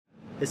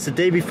It's the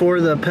day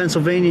before the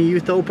Pennsylvania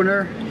Youth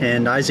Opener,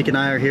 and Isaac and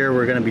I are here.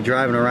 We're going to be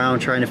driving around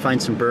trying to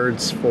find some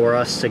birds for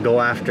us to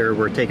go after.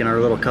 We're taking our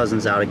little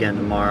cousins out again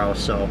tomorrow,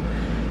 so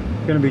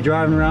we're going to be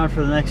driving around for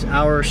the next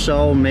hour or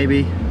so.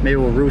 Maybe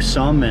we'll roost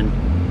some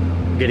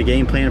and get a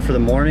game plan for the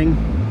morning,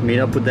 meet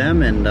up with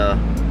them, and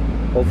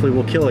hopefully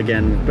we'll kill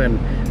again.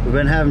 We've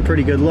been having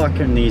pretty good luck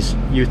in these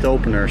youth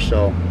openers,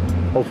 so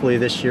hopefully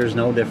this year's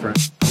no different.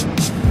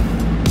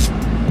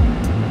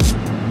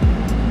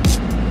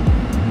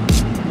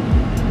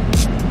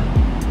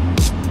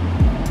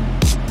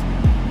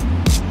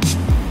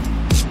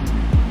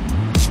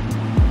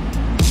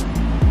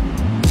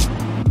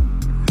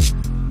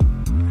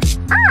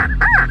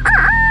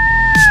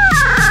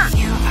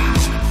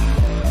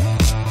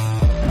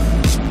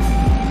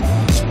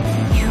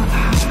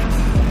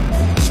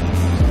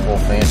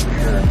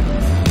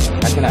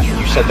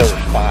 You said there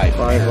were five.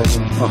 Five of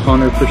them.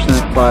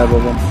 100% 5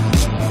 of them.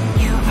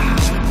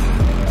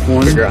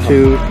 1,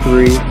 2,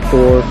 3,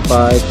 4,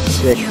 5,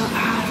 6.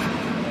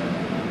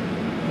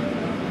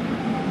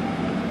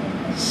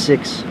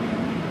 6.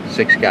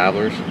 6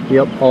 gobblers?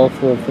 Yep, all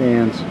full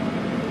fans.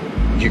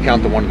 Did you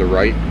count the one to the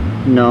right?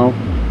 No.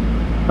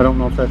 I don't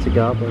know if that's a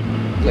gobbler.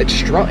 It's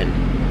strutting.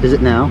 Is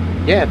it now?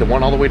 Yeah, the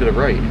one all the way to the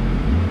right.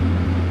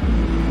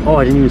 Oh,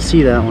 I didn't even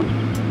see that one.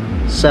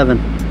 7.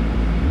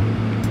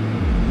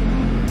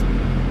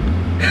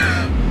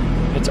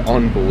 It's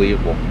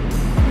unbelievable.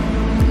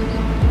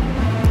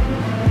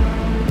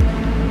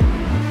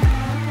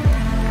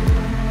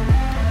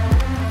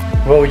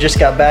 Well, we just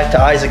got back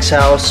to Isaac's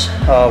house.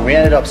 We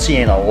ended up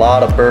seeing a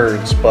lot of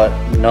birds, but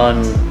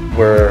none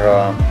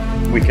where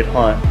we could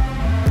hunt.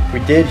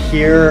 We did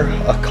hear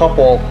a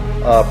couple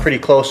pretty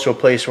close to a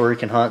place where we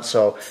can hunt,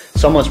 so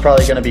someone's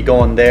probably going to be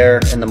going there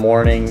in the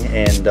morning,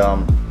 and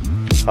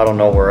I don't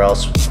know where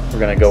else we're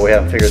going to go. We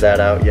haven't figured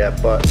that out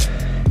yet, but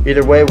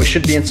either way, we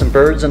should be in some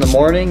birds in the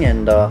morning,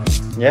 and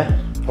yeah,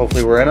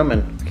 hopefully we're in them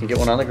and can get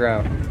one on the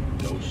ground.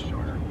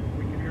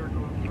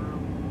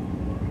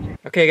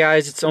 Okay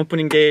guys, it's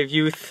opening day of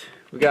youth.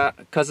 We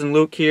got cousin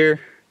Luke here,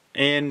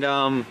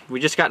 and we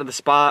just got to the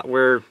spot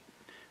where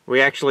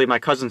my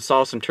cousin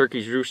saw some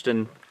turkeys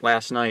roosting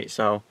last night.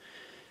 So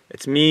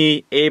it's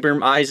me,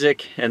 Abram,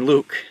 Isaac, and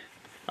Luke.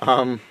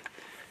 So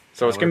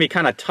it's gonna be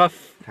kind of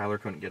tough. Tyler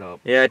couldn't get up.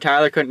 Yeah,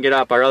 Tyler couldn't get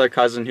up, our other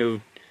cousin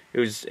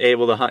who's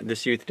able to hunt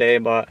this youth day,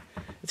 but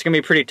it's gonna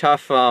be pretty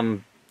tough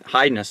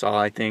hiding us all,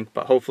 I think,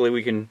 but hopefully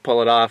we can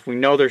pull it off. We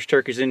know there's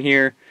turkeys in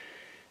here.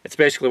 It's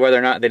basically whether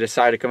or not they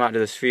decide to come out to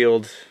this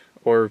field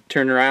or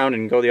turn around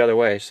and go the other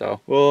way.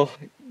 So we'll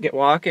get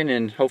walking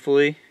and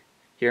hopefully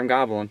hear them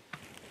gobbling.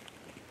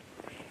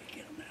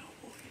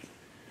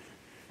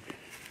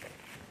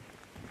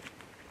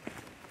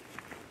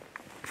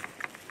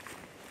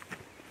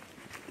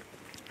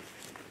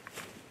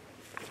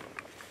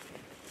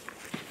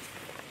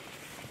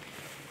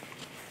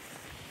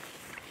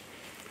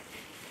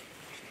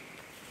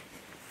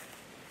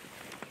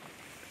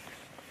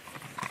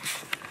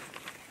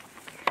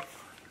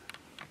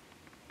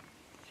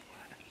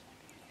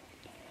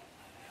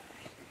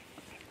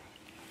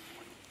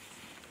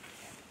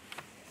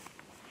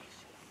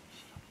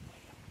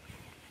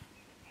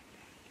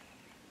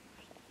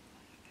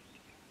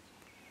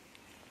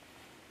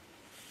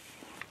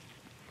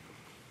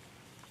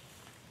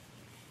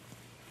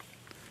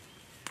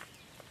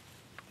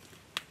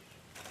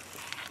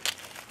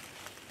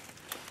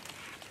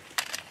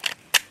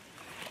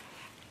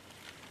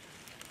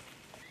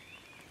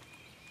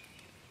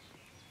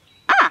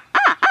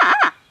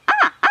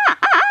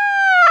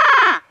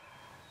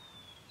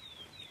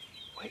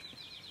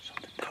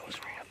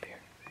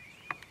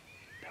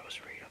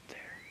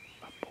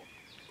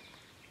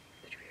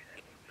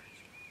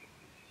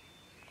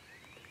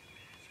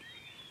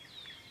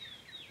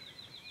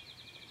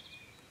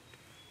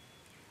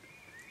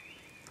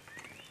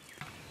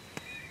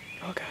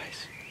 Oh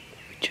guys,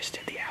 we just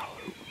did the owl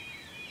hoop.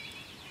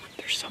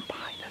 There's some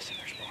behind us and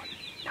there's one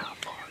not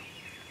far,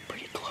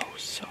 pretty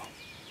close, so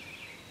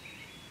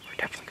we're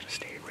definitely going to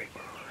stay right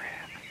where we're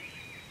at.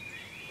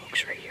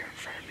 Luke's right here in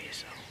front of me,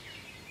 so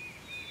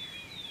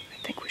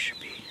I think we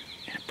should be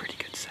in a pretty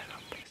good setup.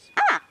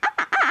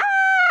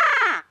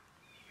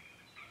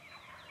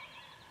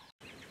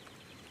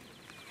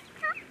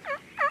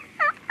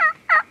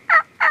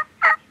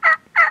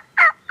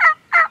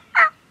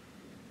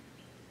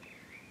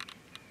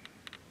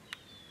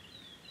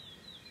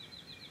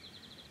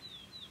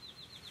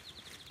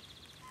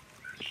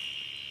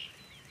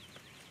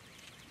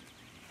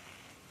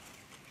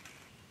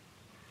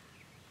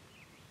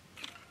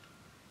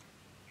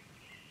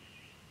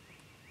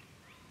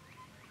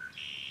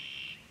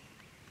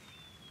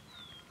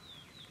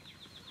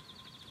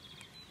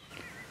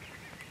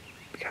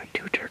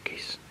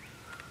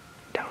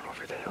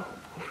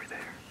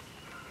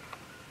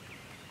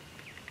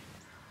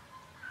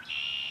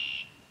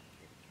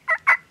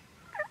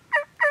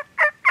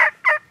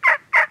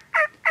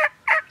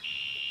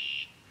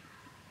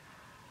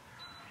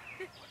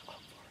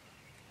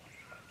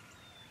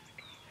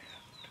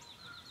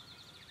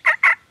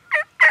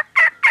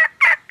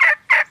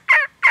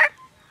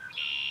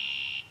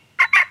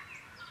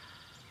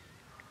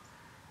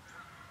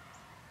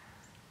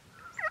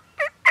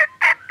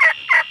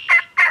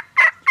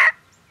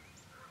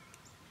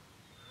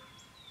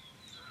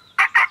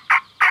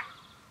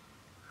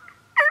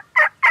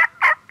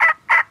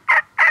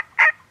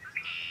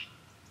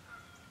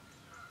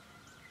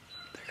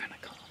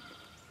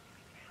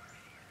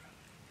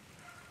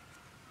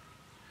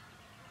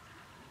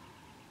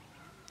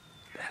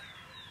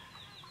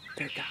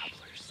 They're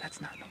gobblers. That's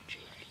not no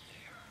joke.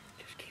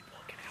 Just keep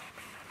looking out.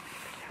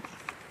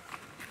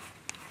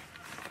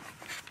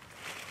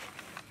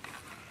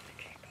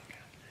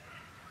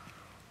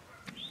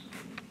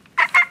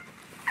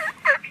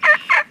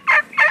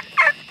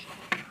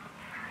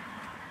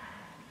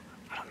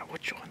 I don't know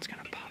which one's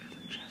gonna pop the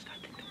chest. I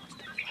think the ones to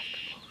the left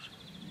are closer.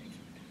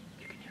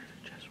 You can hear the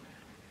chest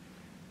rattle.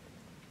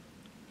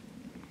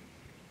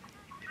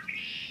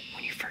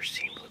 When you first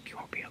see him, Luke, you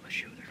won't be able to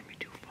shoot. They're gonna be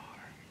too far.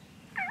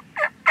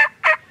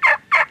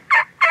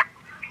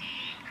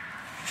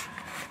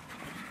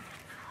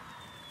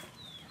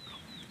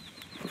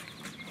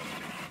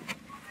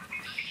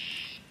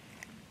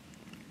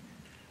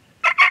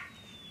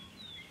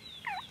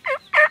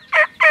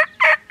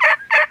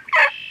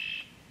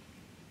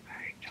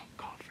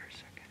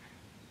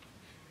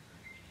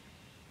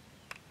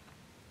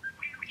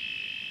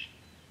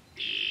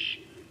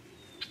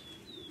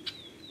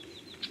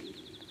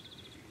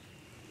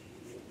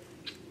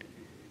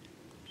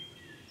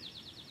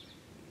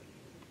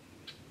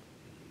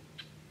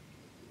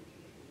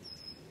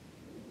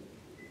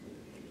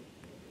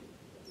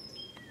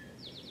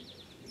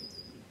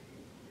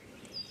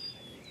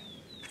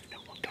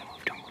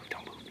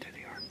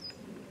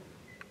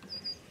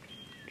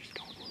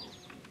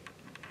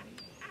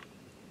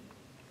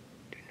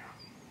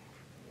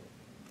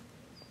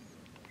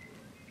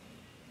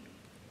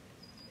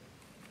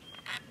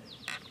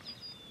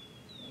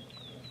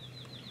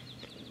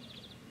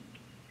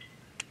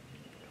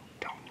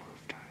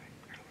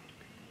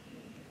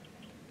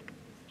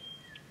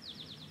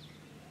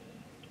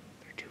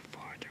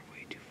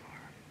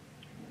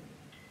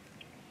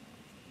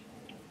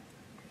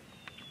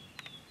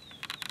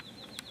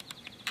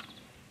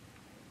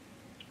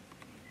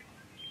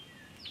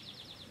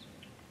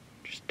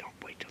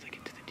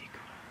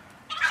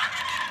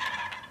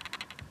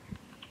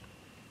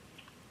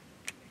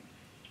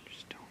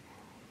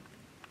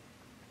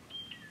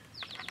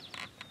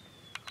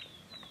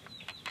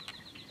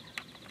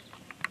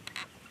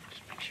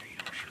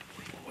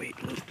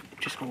 Wait, Luke.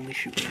 Just only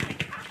shoot me.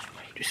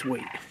 Just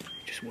wait.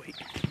 Just wait.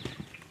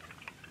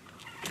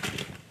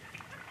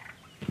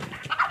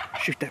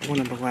 Shoot that one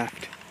on the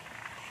left.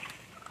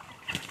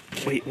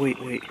 Wait.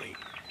 Wait.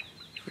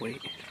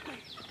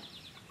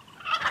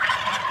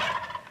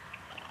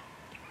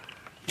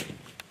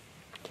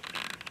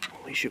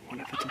 Only shoot one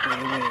if it's a way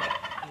away.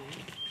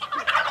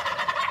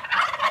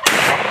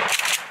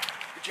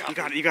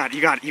 You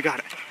got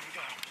it.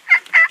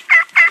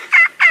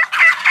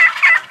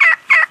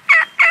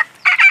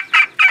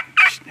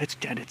 It's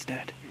dead, it's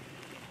dead.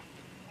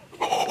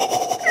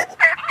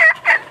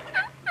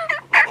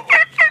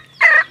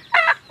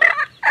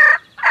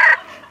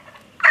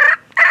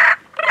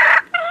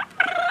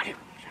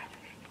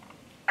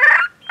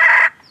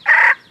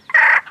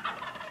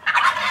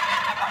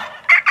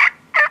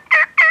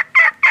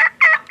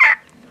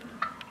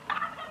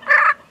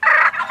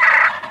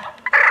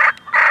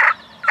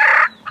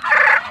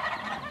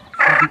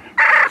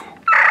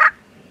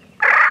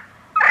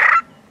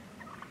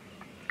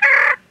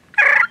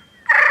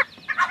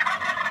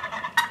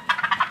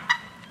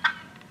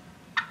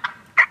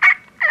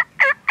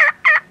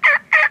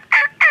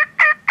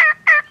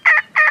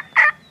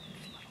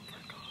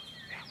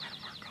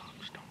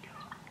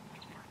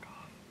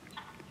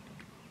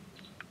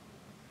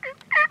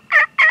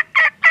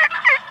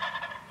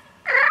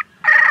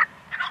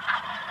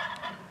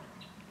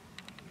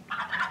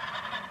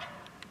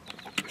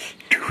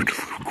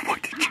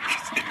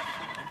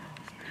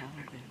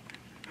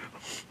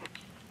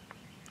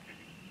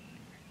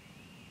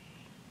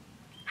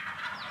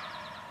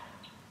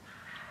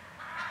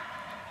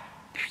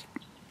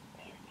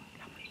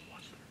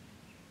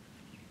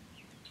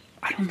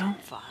 I don't know.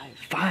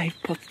 Five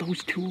plus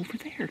those two over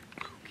there.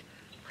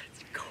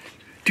 Let's go.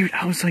 Dude,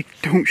 I was like,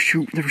 don't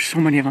shoot. There were so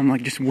many of them.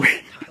 Like, just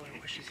wait. Tyler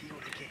wishes he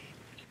would have game.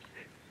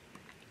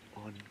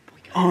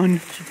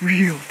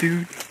 Unreal,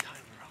 dude.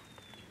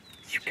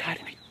 You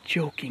gotta be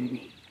joking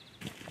me.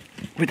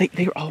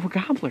 They all were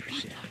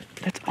gobblers.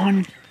 That's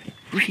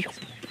unreal.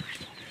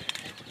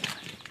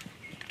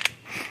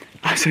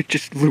 I was like,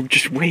 Luke,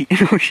 just wait.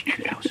 That was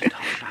a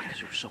tough shot because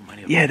there were so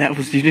many of them. Yeah,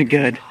 you did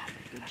good.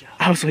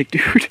 I was like,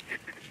 dude.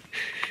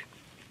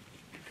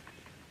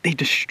 They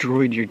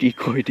destroyed your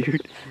decoy,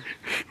 dude.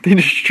 They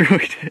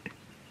destroyed it.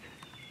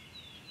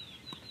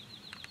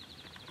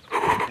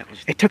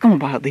 It took them a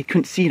while. They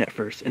couldn't see it at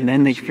first, and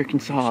then they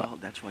freaking saw it.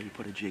 That's why you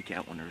put a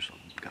JCat when there's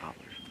gobblers.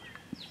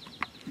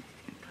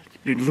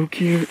 Dude, Luke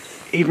here,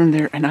 Abram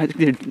there, and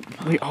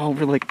we all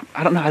were like,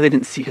 I don't know how they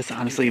didn't see us,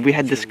 honestly. We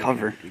had this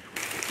cover.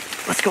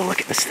 Let's go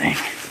look at this thing.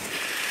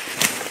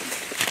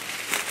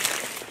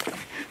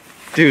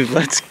 Dude,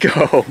 let's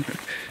go.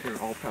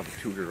 They're all probably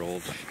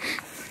 2-year-olds.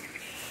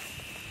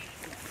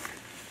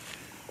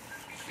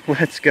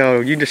 Let's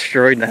go. You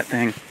destroyed that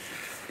thing.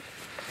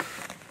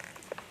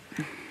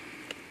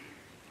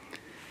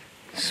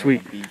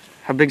 Sweet.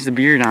 How big's the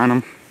beard on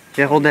them?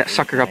 Yeah, hold that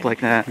sucker up like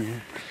that.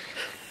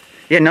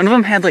 Yeah, none of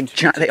them had like,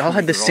 they all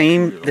had the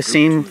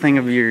same thing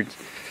of beards.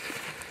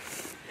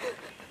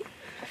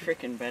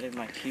 fucking bedded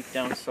my cheek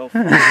down so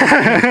far. You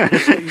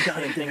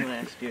got it. Thing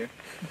last year.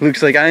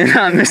 Looks like I'm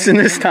not missing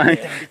this time.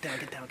 Get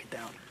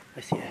down.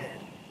 I see a head.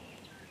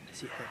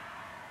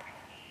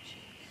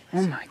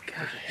 Oh my There's a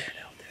gosh. head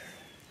out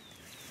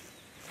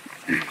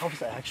there. I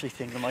was actually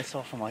thinking to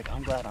myself, I'm like,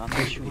 I'm glad I'm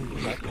not shooting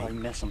because I'd probably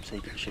miss him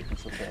taking chicken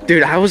so bad.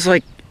 Dude, I was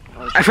like,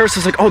 at first I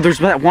was like, oh, there's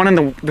that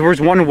one there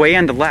was one way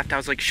on the left. I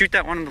was like, shoot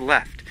that one on the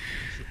left.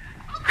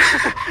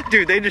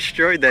 Dude, they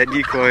destroyed that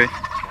decoy.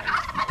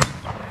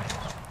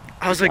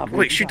 I was like,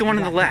 wait, shoot the one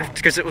on the left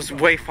because it was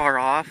way far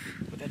off.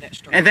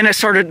 And then it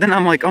started, then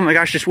I'm like, oh my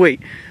gosh, just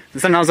wait.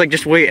 Then I was like,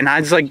 just wait. And I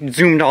just like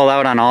zoomed all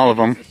out on all of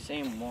them. The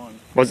same one.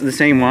 Was it the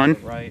same one?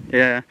 Right.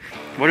 Yeah.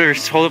 What are,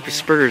 hold up his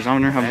spurs. I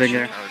wonder how big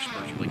they are.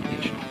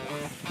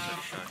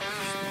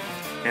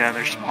 Yeah,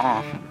 they're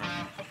small.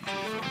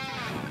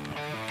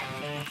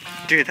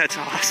 Dude, that's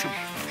awesome.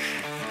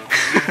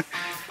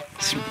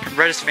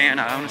 Read his fan.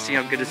 I want to see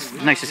how good his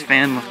nicest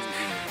fan looks.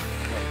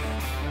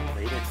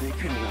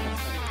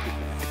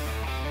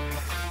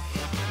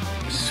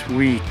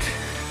 Sweet.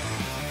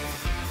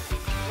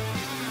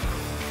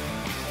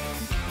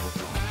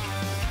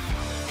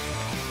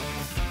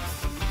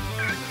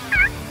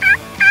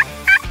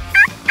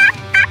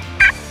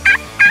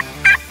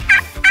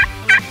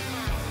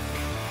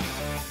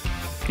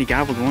 He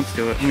gobbled once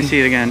to it. Let me see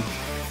it again.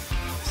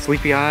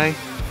 Sleepy eye.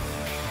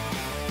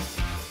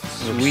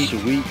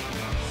 Sweet.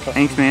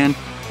 Thanks, man.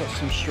 Got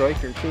some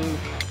striker too.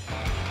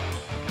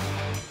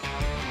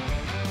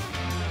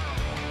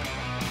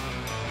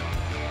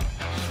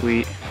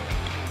 Sweet.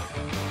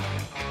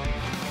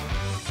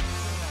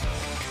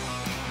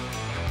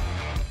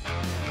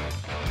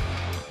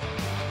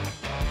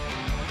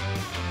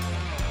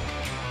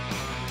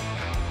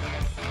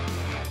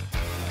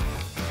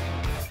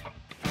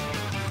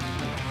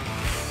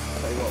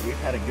 Tell you what, we've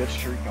had a good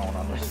streak going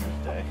on this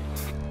day.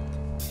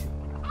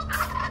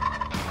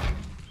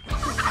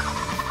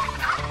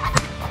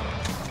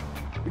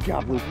 Good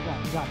job, Luke.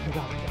 Good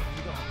job.